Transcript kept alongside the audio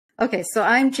Okay, so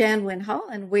I'm Jan Winhall,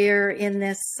 and we're in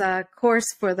this course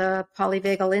for the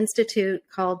Polyvagal Institute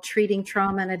called Treating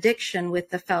Trauma and Addiction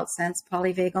with the Felt Sense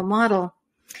Polyvagal Model.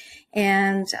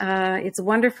 And it's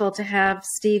wonderful to have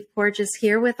Steve Porges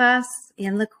here with us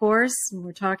in the course. And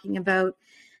we're talking about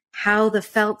how the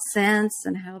felt sense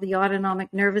and how the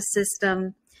autonomic nervous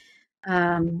system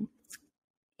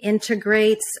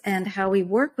integrates and how we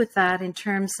work with that in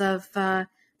terms of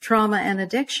trauma and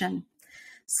addiction.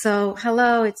 So,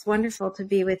 hello, it's wonderful to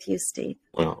be with you, Steve.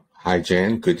 Well, hi,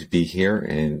 Jan. Good to be here,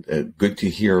 and good to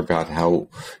hear about how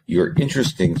your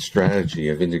interesting strategy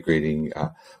of integrating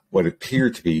what appear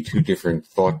to be two different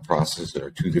thought processes or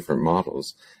two different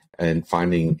models and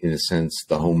finding, in a sense,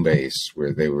 the home base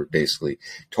where they were basically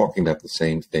talking about the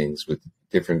same things with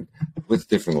different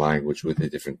language, with a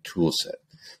different tool set.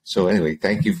 So anyway,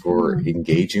 thank you for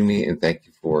engaging me, and thank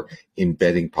you for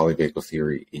embedding polyvagal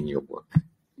theory in your work.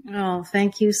 Oh,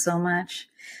 thank you so much.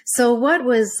 So what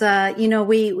was,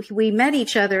 we met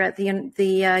each other at the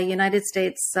United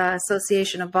States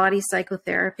Association of Body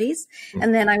Psychotherapies. Mm-hmm.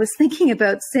 And then I was thinking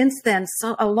about since then,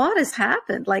 so a lot has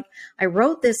happened. Like I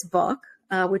wrote this book,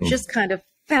 which just kind of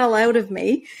fell out of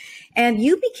me, and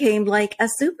you became like a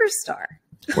superstar.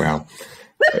 Wow.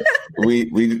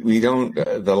 we don't,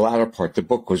 the latter part, the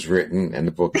book was written and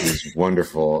the book is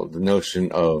wonderful. The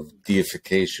notion of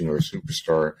deification or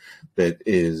superstar that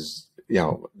is,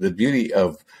 the beauty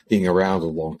of being around a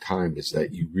long time is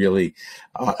that you really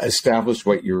establish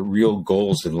what your real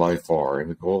goals in life are. And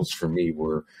the goals for me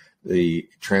were the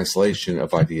translation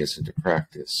of ideas into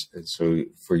practice. And so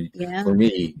for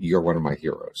me, you're one of my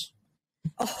heroes.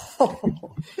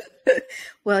 Oh,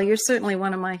 well, you're certainly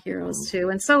one of my heroes too,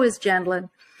 and so is Gendlin.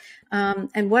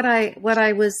 And what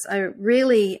I was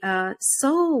really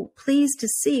so pleased to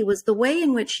see was the way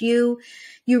in which you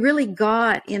really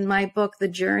got in my book the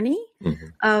journey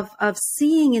of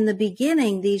seeing in the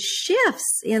beginning these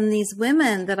shifts in these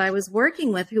women that I was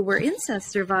working with who were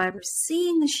incest survivors,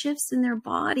 seeing the shifts in their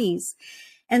bodies,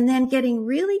 and then getting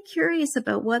really curious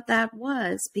about what that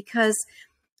was, because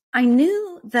I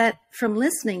knew that from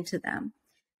listening to them,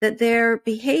 that their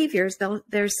behaviors,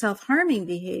 their self-harming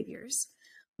behaviors,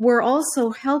 were also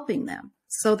helping them.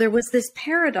 So there was this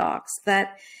paradox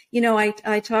that,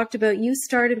 I talked about. You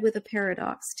started with a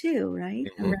paradox too, right?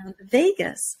 Around the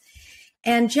vagus.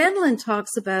 And Gendlin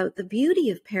talks about the beauty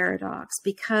of paradox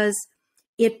because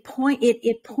it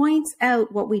points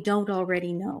out what we don't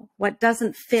already know, what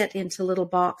doesn't fit into little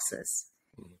boxes.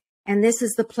 And this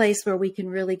is the place where we can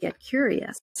really get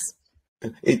curious.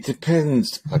 It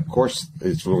depends, of course,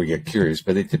 it's where we get curious,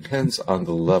 but it depends on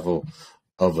the level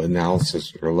of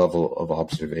analysis or level of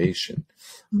observation.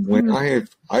 When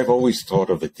I've always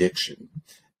thought of addiction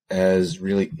as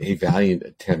really a valiant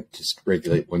attempt to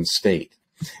regulate one's state.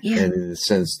 Yeah. And in a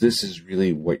sense, this is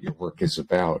really what your work is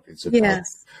about. It's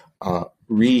about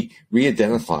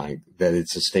re-identifying that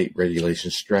it's a state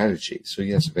regulation strategy. So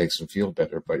yes, it makes them feel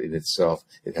better, but in itself,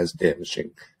 it has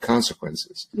damaging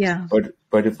consequences. Yeah.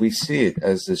 But if we see it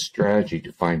as this strategy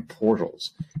to find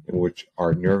portals in which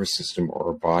our nervous system or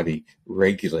our body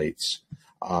regulates,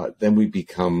 then we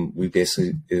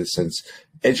basically, in a sense,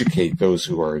 educate those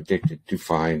who are addicted to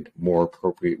find more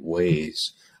appropriate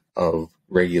ways of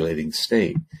regulating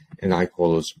state. And I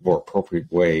call those more appropriate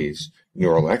ways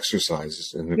neural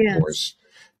exercises. And of course,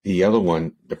 the other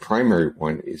one, the primary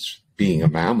one, is being a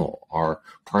mammal. Our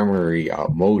primary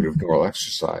mode of neural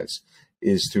exercise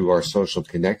is through our social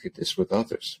connectedness with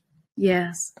others.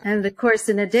 Yes. And of course,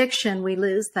 in addiction, we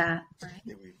lose that,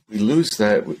 right? We lose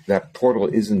that. That portal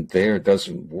isn't there,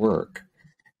 doesn't work.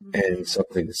 And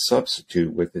something to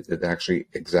substitute with it that actually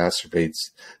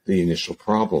exacerbates the initial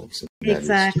problems.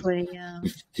 Exactly,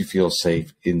 to feel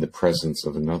safe in the presence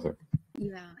of another.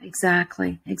 Yeah,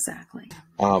 exactly.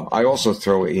 I also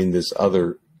throw in this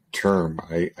other term.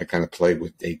 I kind of play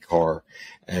with Descartes,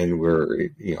 and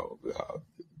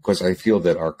because I feel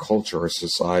that our culture, our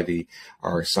society,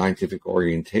 our scientific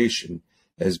orientation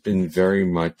has been very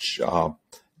much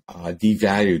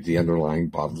devalued the underlying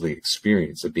bodily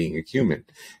experience of being a human.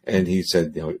 And he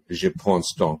said, je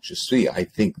pense donc je suis, I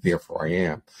think, therefore I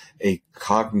am. A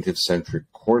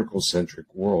cognitive-centric, cortical-centric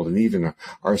world, and even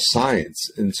our science.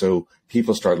 And so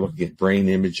people start looking at brain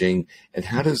imaging, and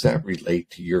how does that relate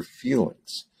to your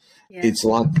feelings? Yeah. It's a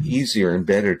lot easier and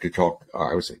better to talk,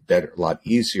 a lot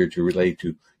easier to relate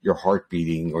to your heart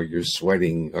beating or your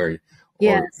sweating or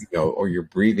your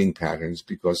breathing patterns,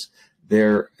 because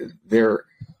they're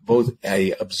both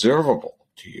observable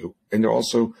to you, and they're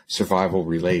also survival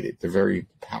related. They're very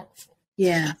powerful.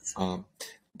 Yes.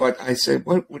 But I said,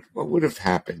 what would have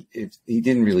happened if he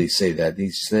didn't really say that? He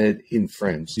said in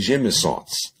French, je me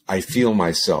sens. I feel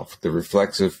myself, the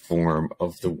reflexive form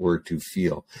of the word to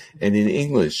feel. And in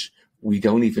English, we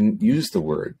don't even use the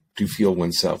word to feel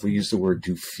oneself. We use the word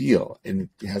to feel, and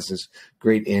it has this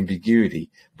great ambiguity.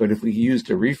 But if we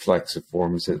used a reflexive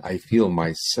form and said, I feel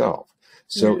myself.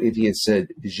 So if he had said,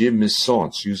 je me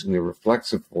sens, using the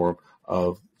reflexive form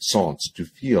of sens, to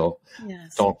feel,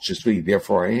 donc je suis,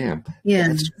 therefore I am.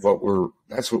 That's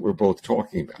what we're both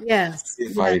talking about.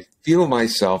 If I feel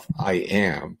myself, I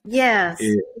am.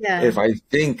 If I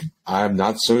think, I'm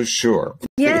not so sure.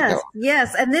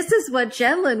 Yes. And this is what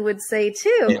Gendlin would say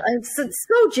too. It's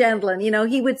so Gendlin,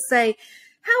 he would say,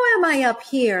 how am I up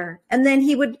here? And then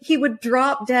he would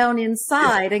drop down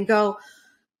inside and go,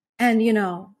 and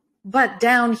but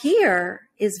down here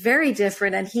is very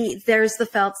different. And there's the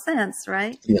felt sense,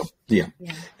 right? Yeah.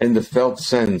 And the felt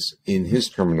sense in his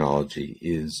terminology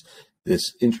is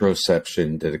this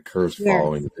interoception that occurs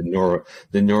following the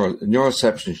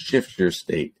neuroception shifts your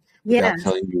state without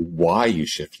telling you why you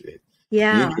shifted it. The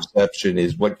interoception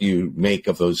is what you make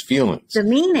of those feelings. The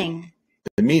meaning.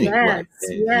 Right?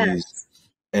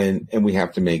 And we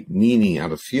have to make meaning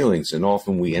out of feelings, and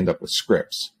often we end up with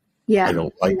scripts. I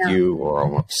don't like you, or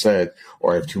I'm upset,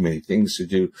 or I have too many things to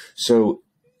do. So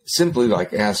simply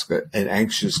like ask an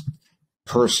anxious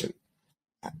person,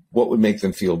 what would make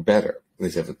them feel better?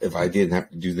 If I didn't have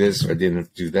to do this, or I didn't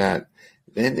have to do that,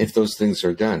 then if those things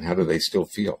are done, how do they still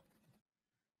feel?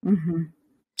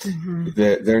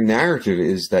 Their narrative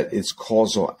is that it's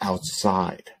causal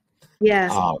outside.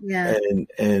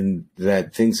 And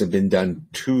that things have been done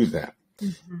to them.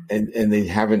 And they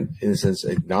haven't, in a sense,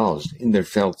 acknowledged in their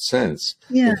felt sense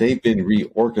that they've been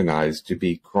reorganized to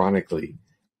be chronically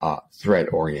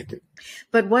threat-oriented.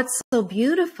 But what's so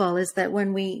beautiful is that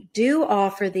when we do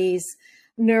offer these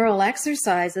neural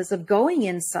exercises of going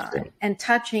inside and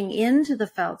touching into the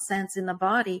felt sense in the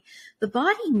body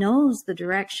knows the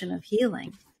direction of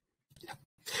healing.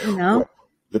 Well,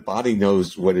 the body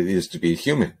knows what it is to be a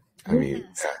human. I mean,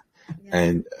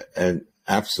 and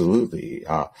absolutely.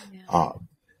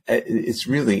 It's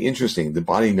really interesting. The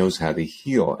body knows how to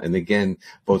heal. And again,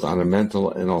 both on a mental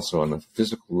and also on a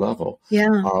physical level,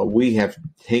 we have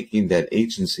taken that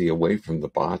agency away from the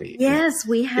body.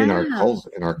 We have. In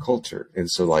our culture. And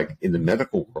so like in the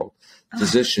medical world,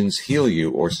 physicians heal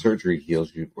you, or surgery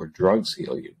heals you, or drugs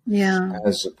heal you.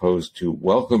 As opposed to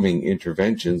welcoming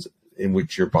interventions in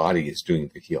which your body is doing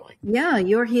the healing.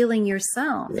 You're healing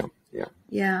yourself.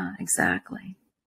 Yeah, exactly.